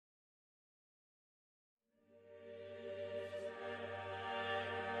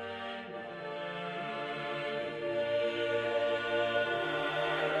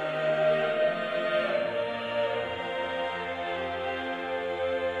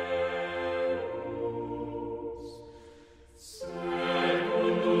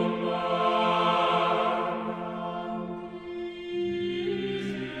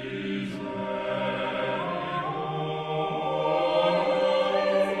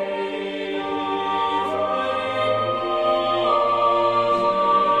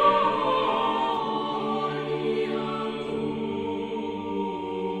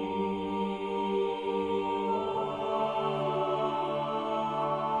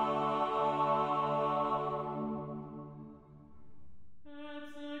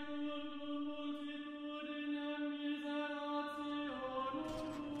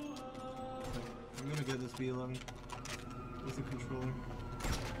get this B11 with the controller.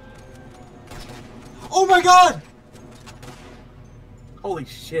 Oh my god! Holy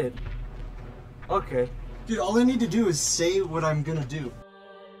shit. Okay. Dude, all I need to do is say what I'm gonna do.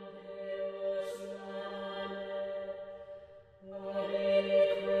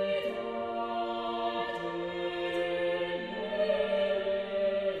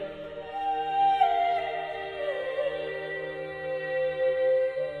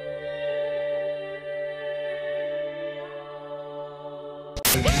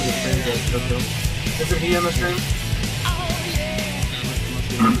 Is it he in the stream?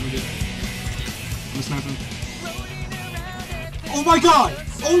 I'm sniping. Oh my god!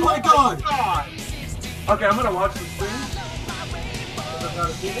 Oh my god! Okay, I'm gonna watch the stream.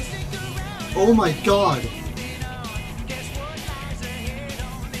 Oh my god!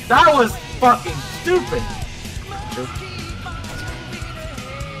 That was fucking stupid!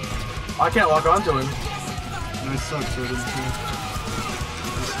 I can't lock onto him. I suck, so I didn't care.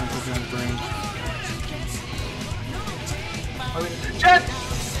 Brain. Jet!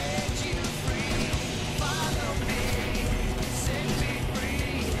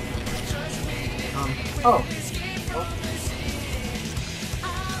 Oh.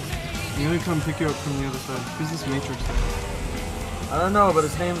 I'm gonna come pick you up from the other side. Who's this Matrix guy? I don't know, but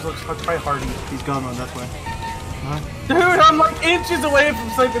his name looks like Try Hardy. He's gone on, that's why. Dude, I'm like inches away from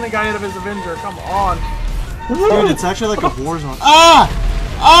sniping the guy out of his Avenger. Come on. Dude, it's actually like a war zone. Ah!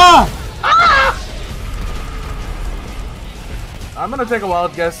 Ah! Ah! I'm gonna take a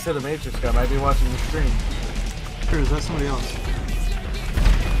wild guess to the Matrix guy. Might be watching the stream. Sure, is that somebody else?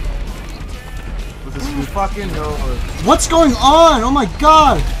 With this Who fucking knows? What's going on? Oh my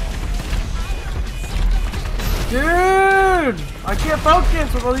god! Dude! I can't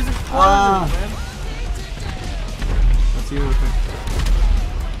focus with all these explosions, man. That's you, okay.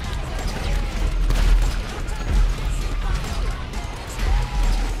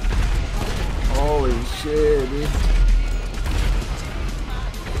 Holy shit, dude.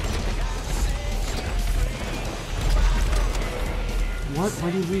 What? Why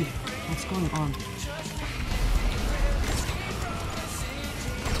did you leave? What's going on?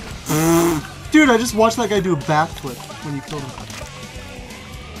 Dude, I just watched that guy do a backflip when you killed him.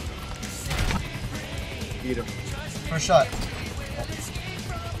 Beat him. First shot.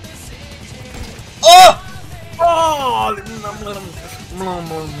 Oh! Oh!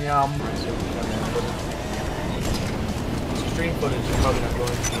 Stream footage is probably not going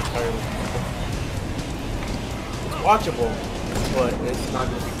to be entirely watchable, but it's not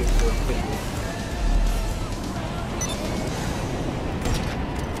going to be good for a video.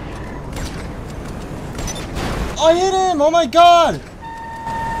 I hit him! Oh my god!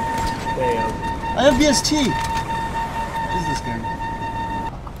 Damn. I have BST! What is this game?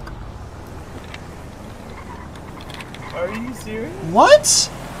 Are you serious? What?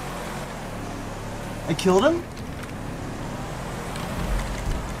 I killed him?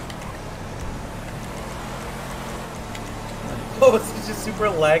 Oh, it's just super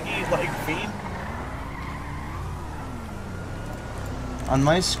laggy, like feed. On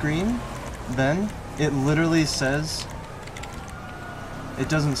my screen, then, it literally says... It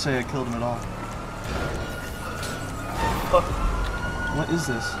doesn't say I killed him at all. What is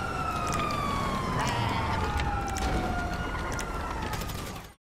this?